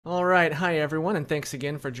right. Hi, everyone, and thanks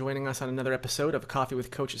again for joining us on another episode of Coffee with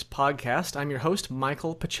Coaches podcast. I'm your host,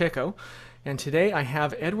 Michael Pacheco, and today I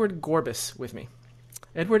have Edward Gorbis with me.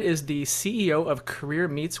 Edward is the CEO of Career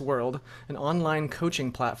Meets World, an online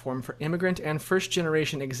coaching platform for immigrant and first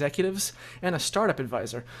generation executives, and a startup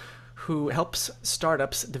advisor who helps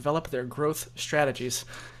startups develop their growth strategies.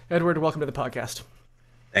 Edward, welcome to the podcast.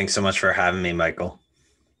 Thanks so much for having me, Michael.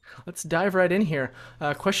 Let's dive right in here.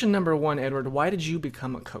 Question number one, Edward, why did you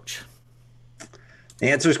become a coach?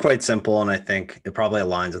 The answer is quite simple, and I think it probably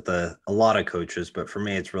aligns with a lot of coaches, but for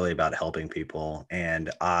me, it's really about helping people.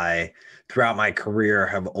 And throughout my career,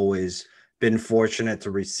 have always been fortunate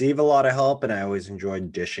to receive a lot of help, and I always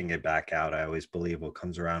enjoyed dishing it back out. I always believe what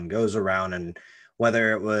comes around goes around. And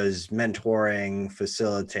whether it was mentoring,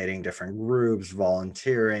 facilitating different groups,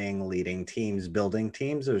 volunteering, leading teams, building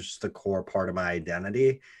teams, it was just a core part of my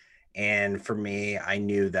identity. And for me, I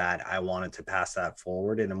knew that I wanted to pass that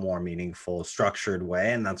forward in a more meaningful, structured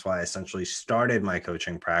way. And that's why I essentially started my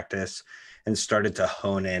coaching practice and started to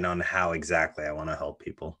hone in on how exactly I want to help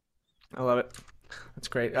people. I love it. That's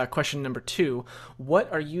great. Question number two, what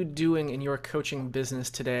are you doing in your coaching business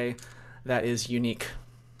today that is unique?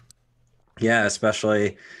 Yeah,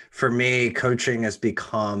 especially for me, coaching has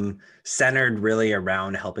become centered really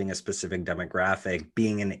around helping a specific demographic.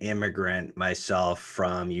 Being an immigrant myself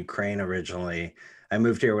from Ukraine originally, I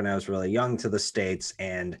moved here when I was really young to the States,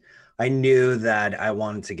 and I knew that I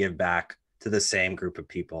wanted to give back to the same group of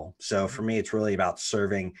people. So for me, it's really about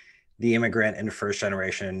serving the immigrant and first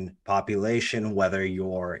generation population, whether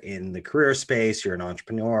you're in the career space, you're an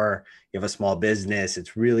entrepreneur, you have a small business.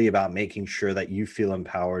 It's really about making sure that you feel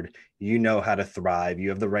empowered, you know how to thrive, you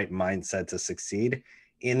have the right mindset to succeed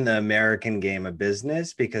in the American game of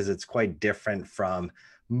business, because it's quite different from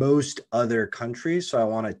most other countries. So I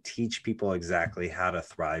want to teach people exactly how to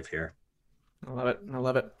thrive here. I love it. I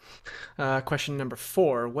love it. Question number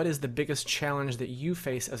four, what is the biggest challenge that you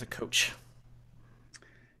face as a coach?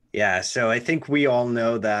 Yeah, so I think we all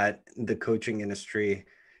know that the coaching industry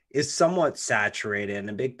is somewhat saturated, and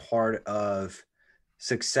a big part of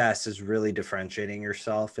success is really differentiating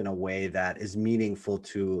yourself in a way that is meaningful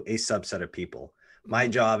to a subset of people. My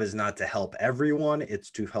Hmm. job is not to help everyone,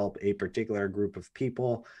 it's to help a particular group of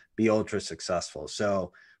people be ultra successful.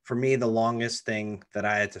 So for me, the longest thing that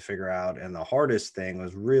I had to figure out and the hardest thing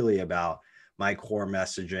was really about my core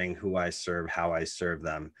messaging, who I serve, how I serve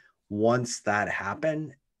them. Once that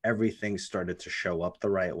happened, everything started to show up the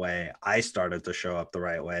right way. I started to show up the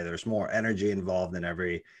right way. There's more energy involved in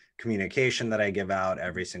every communication that I give out,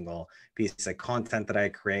 every single piece of content that I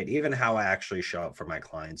create, even how I actually show up for my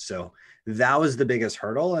clients. So that was the biggest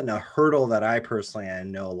hurdle, and a hurdle that I personally,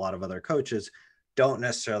 and know a lot of other coaches don't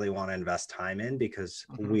necessarily want to invest time in, because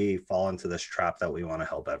Hmm. we fall into this trap that we want to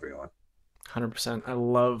help everyone. 100%. I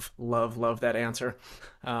love, love, love that answer.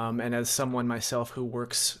 And as someone myself who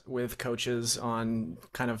works with coaches on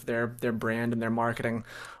kind of their brand and their marketing,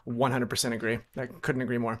 100% agree. I couldn't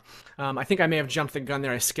agree more. I think I may have jumped the gun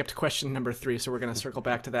there. I skipped question number three, so we're going to circle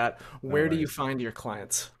back to that. No Where do you worries. find your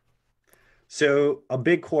clients? So a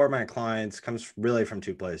big core of my clients comes really from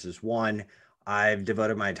two places. One, I've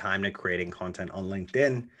devoted my time to creating content on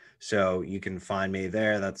LinkedIn. So you can find me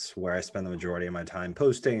there. That's where I spend the majority of my time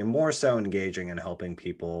posting, and more so engaging and helping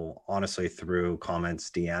people, honestly, through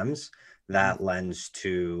comments, DMs. Mhm. That lends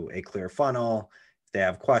to a clear funnel. If they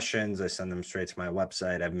have questions, I send them straight to my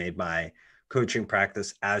website. I've made my coaching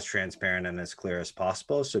practice as transparent and as clear as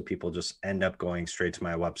possible, so people just end up going straight to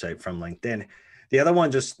my website from LinkedIn. The other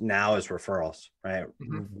one just now is referrals, right?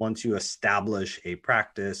 Mhm. Once you establish a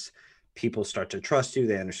practice, people start to trust you,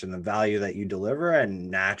 they understand the value that you deliver,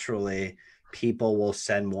 and naturally people will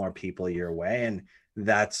send more people your way. And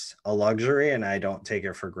that's a luxury, and I don't take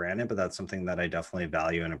it for granted, but that's something that I definitely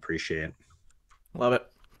value and appreciate. Love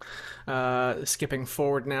it. Skipping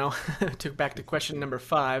forward now to back to question number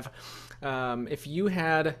five. If you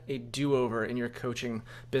had a do-over in your coaching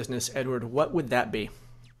business, Edward, what would that be?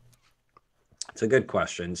 It's a good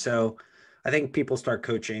question. So I think people start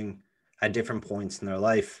coaching at different points in their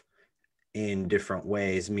life in different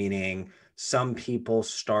ways, meaning some people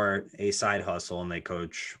start a side hustle and they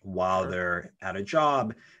coach while Sure. they're at a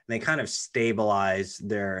job, and they kind of stabilize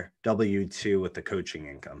their W-2 with the coaching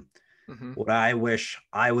income. Hmm. What I wish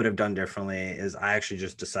I would have done differently is I actually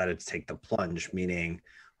just decided to take the plunge, meaning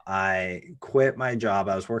I quit my job.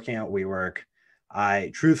 I was working at WeWork.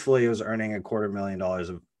 I truthfully was earning $250,000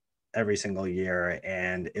 of every single year,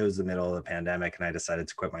 and it was the middle of the pandemic, and I decided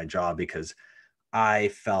to quit my job because I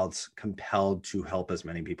felt compelled to help as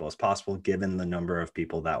many people as possible, given the number of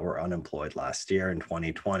people that were unemployed last year in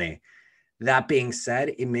 2020. That being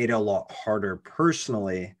said, it made it a lot harder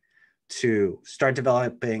personally to start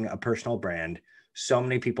developing a personal brand. So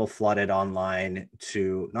many people flooded online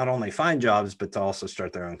to not only find jobs, but to also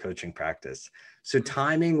start their own coaching practice. So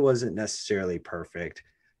timing wasn't necessarily perfect.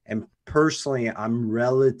 And personally, I'm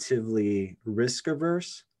relatively risk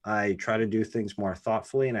averse. I try to do things more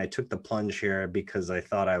thoughtfully, and I took the plunge here because I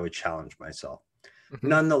thought I would challenge myself. Mm-hmm.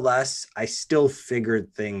 Nonetheless, I still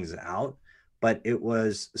figured things out, but it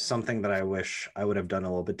was something that I wish I would have done a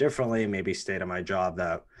little bit differently, maybe stayed at my job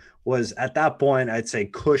that was at that point, I'd say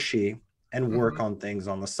cushy, and Mm-hmm. work on things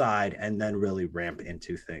on the side and then really ramp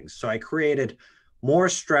into things. So I created more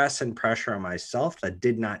stress and pressure on myself that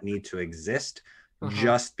did not need to exist Uh-huh.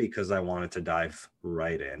 just because I wanted to dive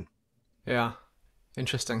right in. Yeah.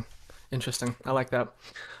 Interesting. Interesting. I like that.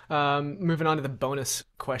 Moving on to the bonus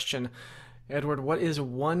question. Edward, what is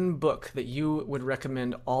one book that you would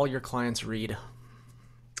recommend all your clients read?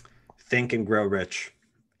 Think and Grow Rich.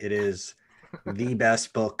 It is the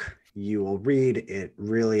best book you will read. It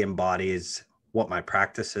really embodies what my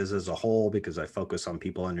practice is as a whole because I focus on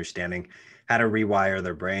people understanding how to rewire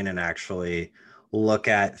their brain and actually look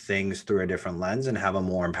at things through a different lens and have a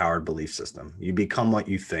more empowered belief system. You become what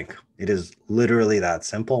you think. It is literally that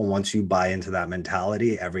simple. Once you buy into that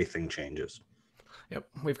mentality, everything changes. Yep,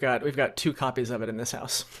 we've got two copies of it in this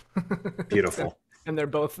house, Beautiful. and they're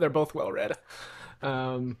both well read.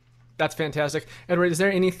 Um, that's fantastic, Edward. Is there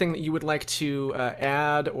anything that you would like to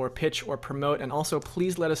add or pitch or promote? And also,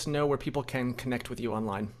 please let us know where people can connect with you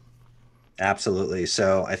online. Absolutely.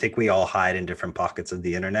 So I think we all hide in different pockets of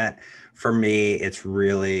the internet. For me, it's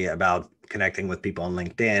really about connecting with people on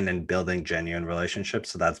LinkedIn and building genuine relationships.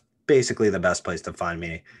 So that's basically the best place to find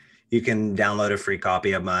me. You can download a free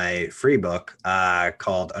copy of my free book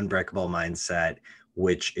called Unbreakable Mindset,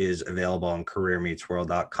 which is available on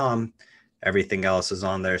careermeetsworld.com. Everything else is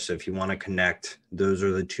on there. So if you want to connect, those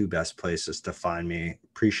are the two best places to find me.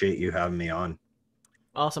 Appreciate you having me on.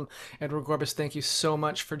 Awesome, Edward Gorbis. Thank you so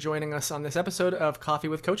much for joining us on this episode of Coffee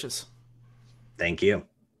with Coaches, Thank you.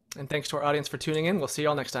 and thanks to our audience for tuning in. We'll see you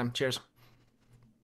all next time. Cheers.